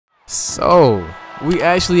So, we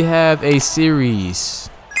actually have a series,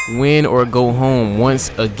 win or go home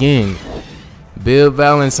once again. Bill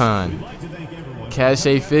Valentine,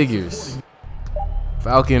 Cachet Figures,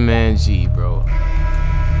 Falcon Man G, bro.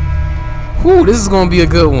 Whew, this is gonna be a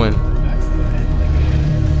good one.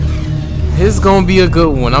 This is gonna be a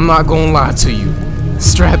good one. I'm not gonna lie to you.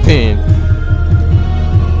 Strap in.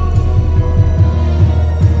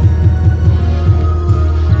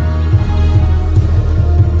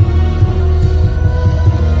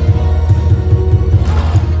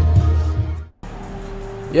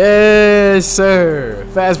 Yes, sir.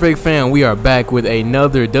 Fast Break fam, we are back with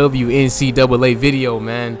another WNCAA video,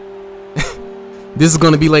 man. This is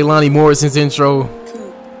gonna be Leilani Morrison's intro.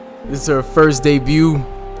 This is her first debut.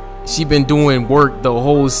 She been doing work the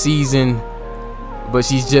whole season, but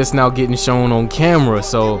she's just now getting shown on camera.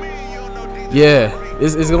 So, yeah,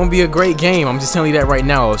 it's gonna be a great game. I'm just telling you that right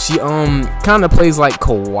now. She kind of plays like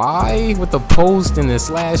Kawhi with the post and the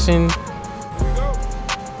slashing.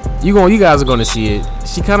 You guys are gonna see it.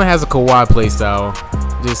 She kind of has a Kawhi play style.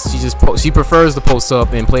 She prefers to post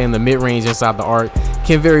up and play in the mid range inside the arc.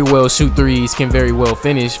 Can very well shoot threes. Can very well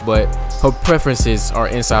finish, but her preferences are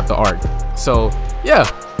inside the arc. So yeah,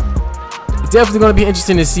 definitely gonna be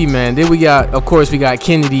interesting to see, man. Then we got, of course, we got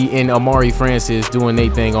Kennedy and Amari Francis doing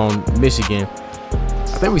their thing on Michigan.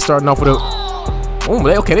 I think we starting off with a. Oh,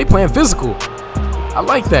 okay, they playing physical. I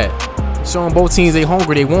like that. Showing both teams they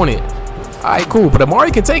hungry, they want it. Alright, cool, but Amari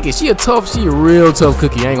can take it. She a real tough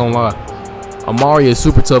cookie, I ain't gonna lie. Amari is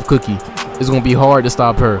super tough cookie. It's gonna be hard to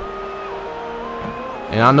stop her.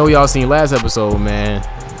 And I know y'all seen last episode, man.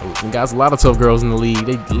 We got a lot of tough girls in the league.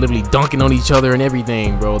 They literally dunking on each other and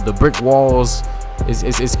everything, bro. The brick walls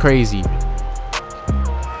is crazy.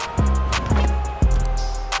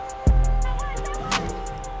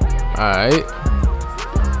 Alright.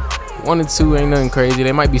 1 and 2 ain't nothing crazy.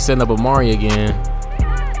 They might be setting up Amari again.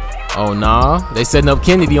 Oh nah, they setting up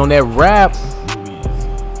Kennedy on that rap.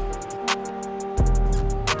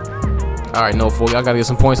 All right, Norfolk, y'all gotta get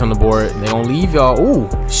some points on the board. They gonna leave y'all. Ooh,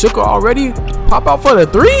 shook her already. Pop out for the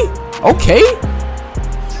 3. Okay.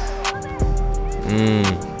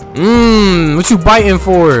 What you biting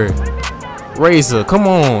for? Razor, come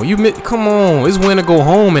on. Come on. It's win to go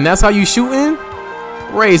home, and that's how you shooting.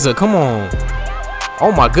 Razor, come on.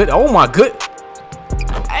 Oh my good. Oh my good.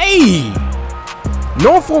 Hey.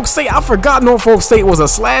 Norfolk State, I forgot Norfolk State was a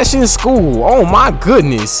slashing school. Oh my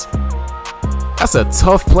goodness. That's a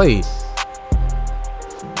tough play.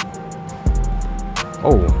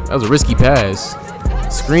 Oh, that was a risky pass.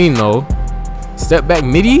 Screen though. Step back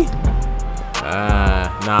midi.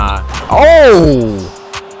 Nah.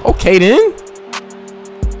 Oh, okay then.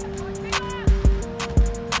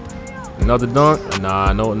 Another dunk.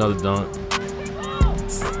 Nah, no, another dunk.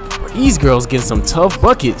 These girls getting some tough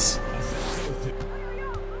buckets.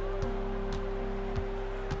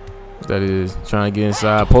 That is trying to get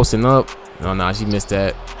inside, posting up. Oh nah, she missed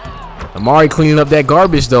that. Amari cleaning up that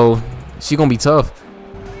garbage though. She gonna be tough.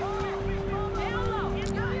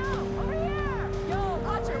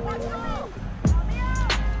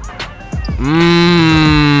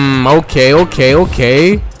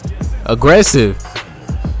 Okay. Aggressive.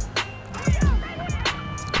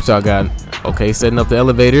 What y'all got? Okay, setting up the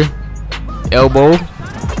elevator. Elbow.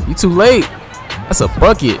 You too late. That's a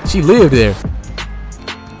bucket. She lived there.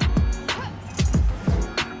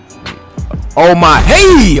 Oh my,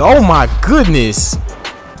 hey! Oh my goodness!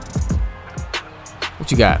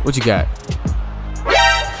 What you got? What you got?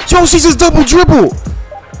 Yo, she just double dribble!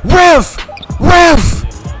 Ref!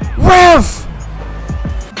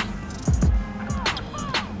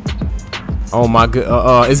 Oh my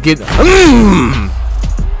god! It's getting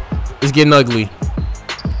it's getting ugly.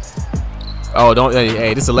 Oh, don't!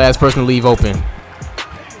 Hey, this is the last person to leave open.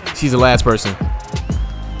 She's the last person.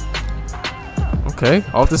 Okay,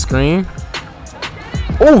 off the screen.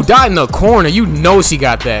 Oh, dot in the corner. You know she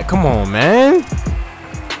got that. Come on, man.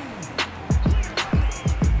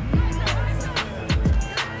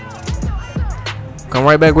 Come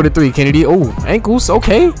right back with a 3, Kennedy. Oh, ankles.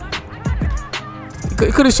 Okay. You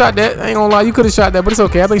could have shot that. I ain't gonna lie. You could have shot that, but it's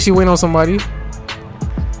okay. I think she went on somebody.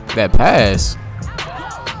 That pass.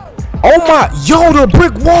 Oh, my. Yo, the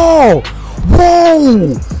brick wall.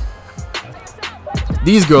 Whoa.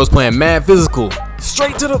 These girls playing mad physical.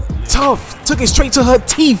 Straight to the tough. Took it straight to her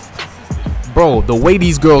teeth. Bro, the way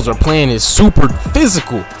these girls are playing is super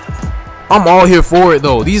physical. I'm all here for it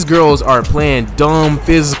though. These girls are playing dumb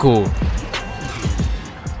physical.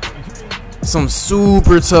 Some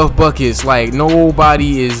super tough buckets. Like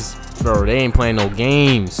nobody is, bro, they ain't playing no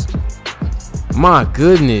games. My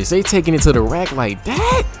goodness, they taking it to the rack like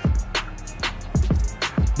that.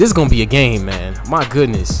 This is gonna be a game, man. My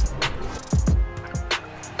goodness.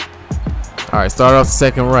 All right, start off the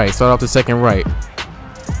second right. Start off the second right.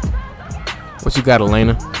 What you got,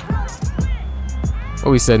 Elena? What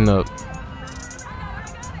we setting up?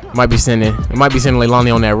 It might be sending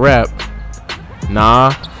Leilani on that rap.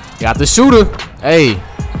 Nah, got the shooter. Hey,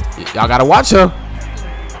 y'all gotta watch her.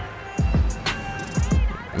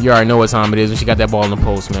 You already know what time it is when she got that ball in the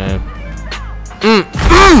post, man.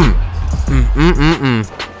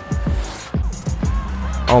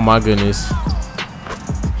 Oh my goodness,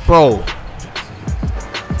 bro.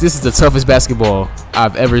 This is the toughest basketball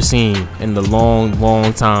I've ever seen in the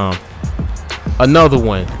long time. Another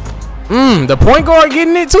one. The point guard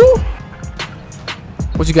getting it too.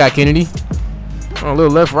 What you got, Kennedy? Oh, a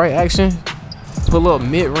little left right action. Pull up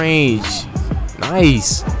mid range.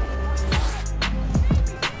 Nice.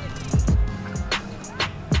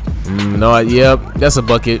 No, yep, that's a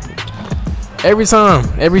bucket. Every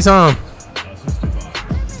time.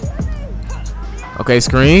 Okay,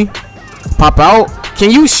 screen. Pop out.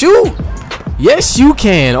 Can you shoot? Yes, you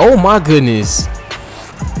can. Oh my goodness.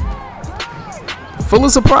 Full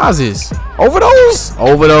of surprises. Over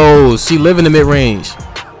those. She live in the mid range.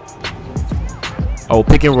 Oh,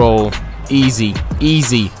 pick and roll. Easy.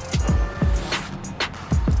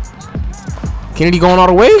 Kennedy going all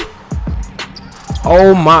the way?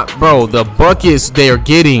 Oh my, bro, the buckets they're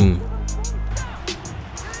getting.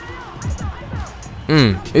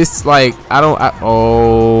 It's like oh.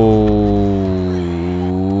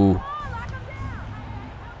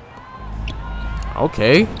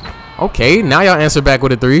 Okay, now y'all answer back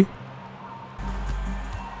with a 3.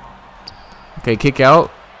 Okay, kick out.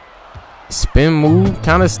 Spin move,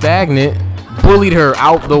 kind of stagnant. Bullied her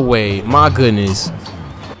out the way. My goodness.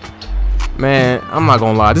 Man, I'm not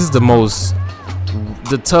gonna lie. This is the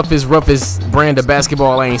toughest, roughest brand of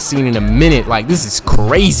basketball I ain't seen in a minute. Like, this is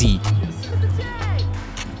crazy.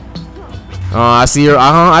 I see her.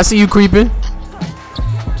 I see you creeping.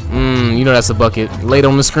 You know that's a bucket. Late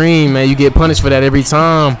on the screen, man. You get punished for that every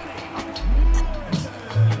time.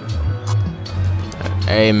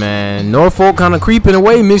 Hey, man. Norfolk kind of creeping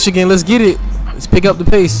away. Michigan, let's get it. Let's pick up the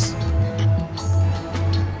pace.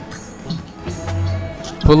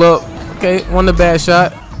 Pull up. Okay, won the bad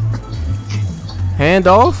shot. Hand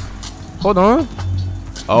off. Hold on.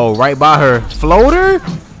 Oh, right by her. Floater?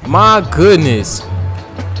 My goodness.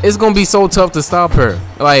 It's going to be so tough to stop her.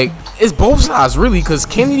 Like, it's both sides, really, because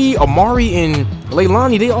Kennedy, Amari, and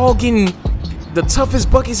Leilani, they all getting the toughest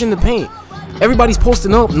buckets in the paint. Everybody's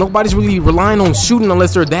posting up. Nobody's really relying on shooting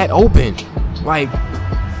unless they're that open. Like,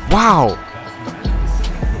 wow.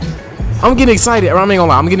 I'm getting excited. I ain't gonna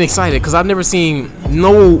lie. I'm getting excited because I've never seen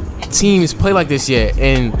no teams play like this yet.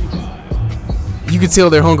 And you can tell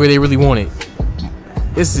they're hungry. They really want it.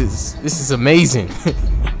 This is amazing.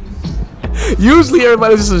 Usually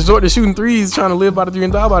everybody's just resort to shooting threes, trying to live by the 3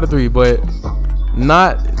 and die by the 3, but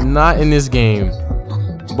not in this game.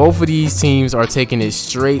 Both of these teams are taking it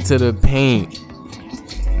straight to the paint.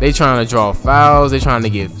 They trying to draw fouls. They trying to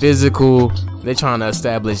get physical. They trying to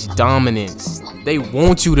establish dominance. They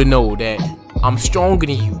want you to know that I'm stronger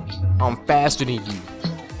than you. I'm faster than you.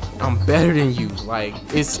 I'm better than you. Like,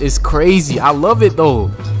 it's crazy. I love it though,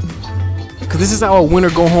 because this is how a winner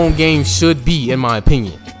go home game should be, in my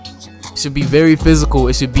opinion. It should be very physical.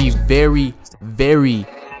 It should be very, very,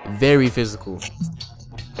 very physical.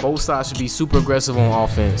 Both sides should be super aggressive on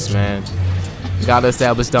offense, man. Gotta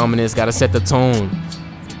establish dominance. Gotta set the tone.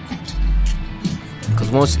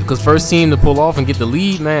 Because first team to pull off and get the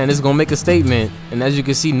lead, man, this is gonna make a statement. And as you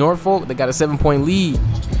can see, Norfolk, they got a 7-point lead.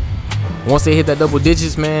 Once they hit that double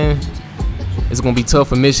digits, man, it's gonna be tough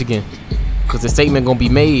for Michigan, because the statement gonna be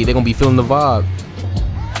made. They're gonna be feeling the vibe.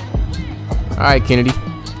 All right, Kennedy,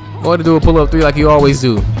 go ahead and do a pull-up 3 like you always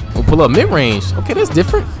do. We'll pull up mid-range. Okay, that's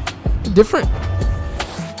different.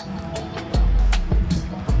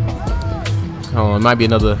 Oh, it might be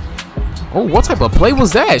another. Oh, what type of play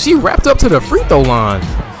was that? She wrapped up to the free throw line.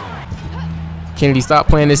 Kennedy, stop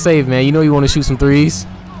playing this safe, man. You know you want to shoot some threes.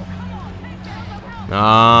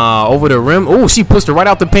 Over the rim. Oh, she pushed her right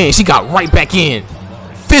out the paint. She got right back in.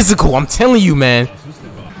 Physical, I'm telling you, man.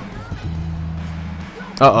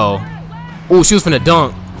 Uh-oh. Oh, she was finna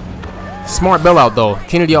dunk. Smart bailout, though.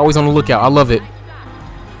 Kennedy always on the lookout. I love it.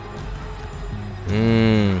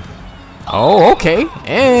 Oh, okay.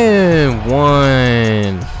 And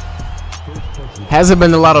one. Hasn't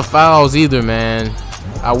been a lot of fouls either, man.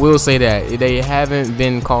 I will say that. They haven't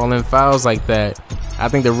been calling fouls like that. I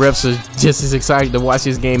think the refs are just as excited to watch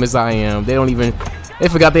this game as I am. They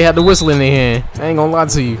forgot they had the whistle in their hand. I ain't gonna lie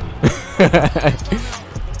to you.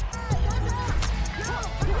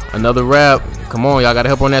 Another wrap. Come on, y'all gotta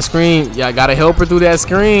help on that screen. Y'all gotta help her through that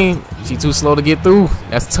screen. She too slow to get through.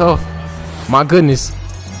 That's tough. My goodness.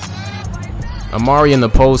 Amari in the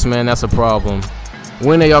post, man, that's a problem.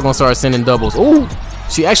 When are y'all gonna start sending doubles? Ooh,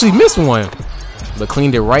 she actually missed one, but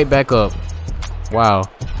cleaned it right back up. Wow.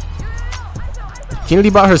 Kennedy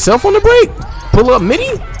by herself on the break? Pull up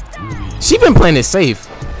midi? She been playing it safe.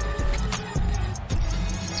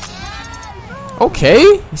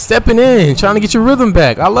 Okay, stepping in, trying to get your rhythm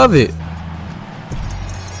back. I love it.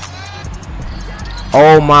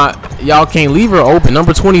 Oh my, y'all can't leave her open.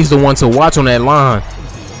 Number 20 is the one to watch on that line.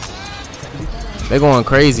 They're going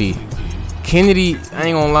crazy. Kennedy, I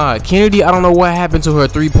ain't gonna lie. Kennedy, I don't know what happened to her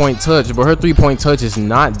three-point touch, but her three-point touch is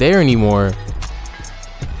not there anymore.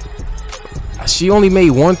 She only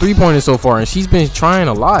made 1 3-pointer so far, and she's been trying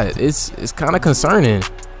a lot. It's kind of concerning.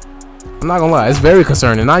 I'm not gonna lie, it's very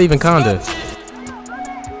concerning. Not even kinda.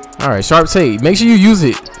 All right, sharp tape. Make sure you use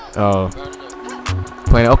it.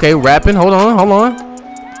 Playing. Okay, rapping. Hold on.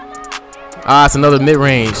 Ah, it's another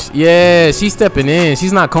mid-range. Yeah, she's stepping in.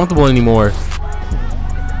 She's not comfortable anymore.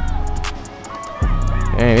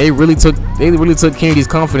 And they really took Kennedy's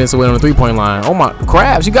confidence away on the 3-point line. Oh my,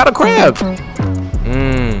 crab! She got a crab.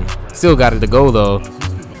 Still got it to go though.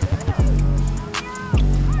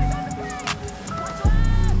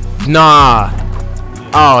 Nah.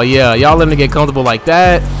 Oh yeah, y'all let me get comfortable like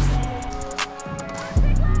that.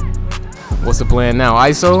 What's the plan now?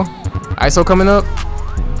 ISO? ISO coming up?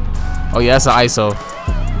 Oh yeah, that's an ISO.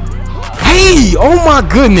 Hey! Oh my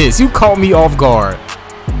goodness! You caught me off guard.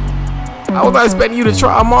 I was not expecting you to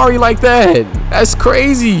try Amari like that. That's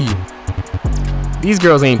crazy. These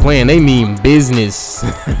girls ain't playing. They mean business.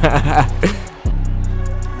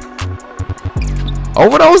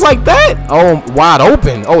 Overdose like that? Oh, wide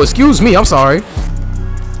open. Oh, excuse me. I'm sorry.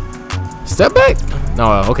 Step back?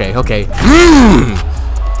 No, okay.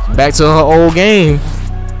 Back to her old game.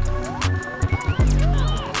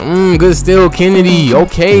 Good steal, Kennedy.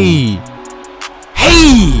 Okay.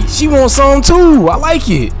 Hey, she wants some too. I like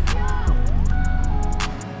it.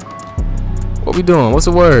 What we doing? What's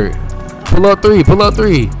the word? Pull up three.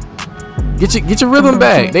 Get your rhythm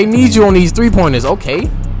back. They need you on these 3-pointers. Okay.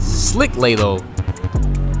 Slick lay though.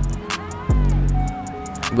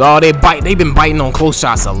 Oh, they bite. They've been biting on close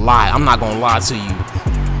shots a lot. I'm not gonna lie to you.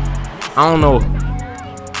 I don't know.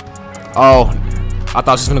 Oh, I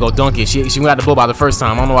thought she was gonna go dunk it. She got the ball by the first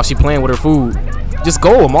time. I don't know why she playing with her food. Just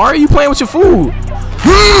go, Amari. You playing with your food?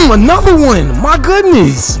 Another one. My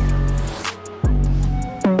goodness.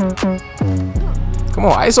 Come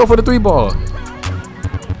on, ISO for the 3-ball.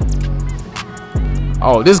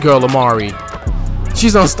 Oh, this girl, Amari.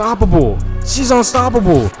 She's unstoppable. It's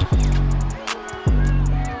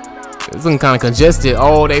looking kind of congested.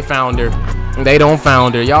 Oh, they found her. They don't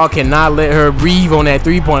found her. Y'all cannot let her breathe on that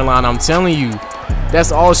 3-point line. I'm telling you.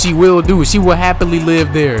 That's all she will do. She will happily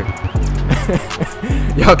live there.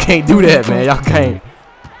 Y'all can't do that, man. Y'all can't.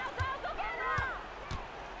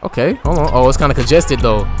 Okay, hold on. Oh, it's kind of congested,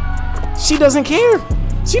 though. She doesn't care.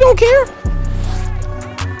 She don't care.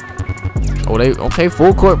 Oh, okay,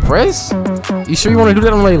 full court press. You sure you want to do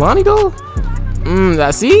that on Leilani though?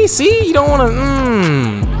 See, you don't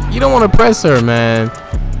want to press her, man.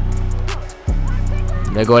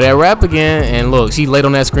 There go that rap again, and look, she laid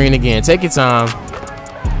on that screen again. Take your time.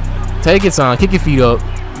 Kick your feet up.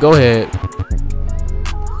 Go ahead.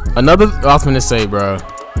 Another. I was gonna say, bro.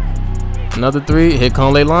 Another 3. Here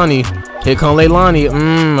come Leilani.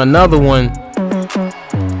 Another one.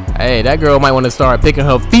 Hey, that girl might want to start picking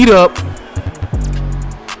her feet up.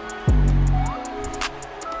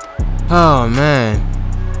 Oh man,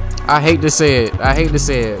 I hate to say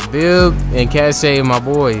it. Bill and Cache, my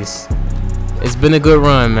boys. It's been a good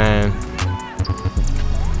run, man.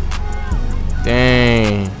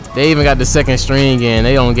 Dang, they even got the second string in.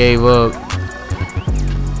 They don't gave up.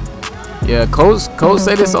 Yeah, coach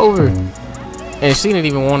said it's over. And she didn't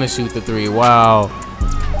even want to shoot the 3. Wow.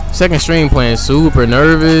 Second string playing super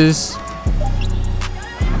nervous.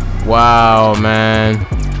 Wow, man.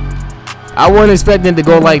 I wasn't expecting it to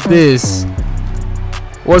go like this.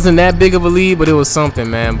 Wasn't that big of a lead, but it was something,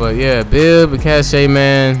 man. But yeah, Bill and Cache,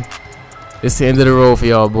 man. It's the end of the road for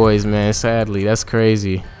y'all boys, man. Sadly, that's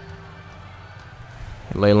crazy.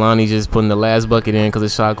 Leilani just putting the last bucket in because the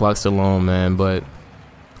shot clock's still on, man. But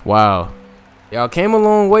wow. Y'all came a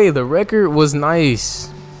long way. The record was nice.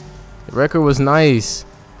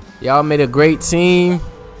 Y'all made a great team.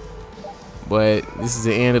 But this is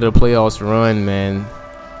the end of the playoffs run, man.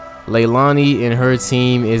 Leilani and her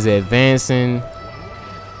team is advancing.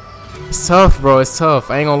 It's tough, bro. It's tough.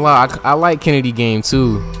 I ain't gonna lie. I like Kennedy game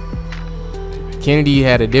too. Kennedy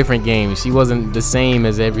had a different game. She wasn't the same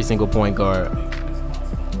as every single point guard.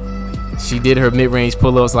 She did her mid-range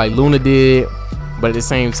pull-ups like Luna did, but at the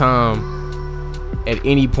same time, at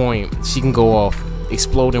any point, she can go off,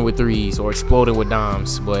 exploding with threes or exploding with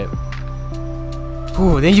dimes. But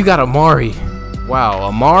then you got Amari. Wow,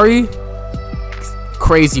 Amari,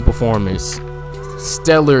 crazy performance,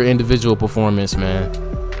 stellar individual performance, man.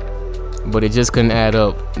 But it just couldn't add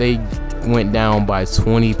up. They went down by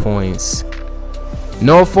 20 points.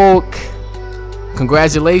 Norfolk,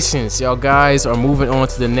 congratulations, y'all guys are moving on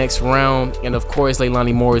to the next round. And of course,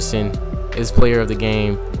 Leilani Morrison is player of the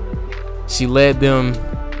game. She led them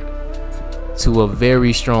to a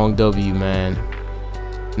very strong W, man.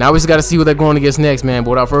 Now we just got to see what they're going against next, man.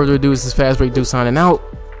 But without further ado, this is FastbreakDeuce signing out.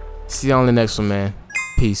 See y'all on the next one, man.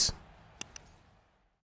 Peace.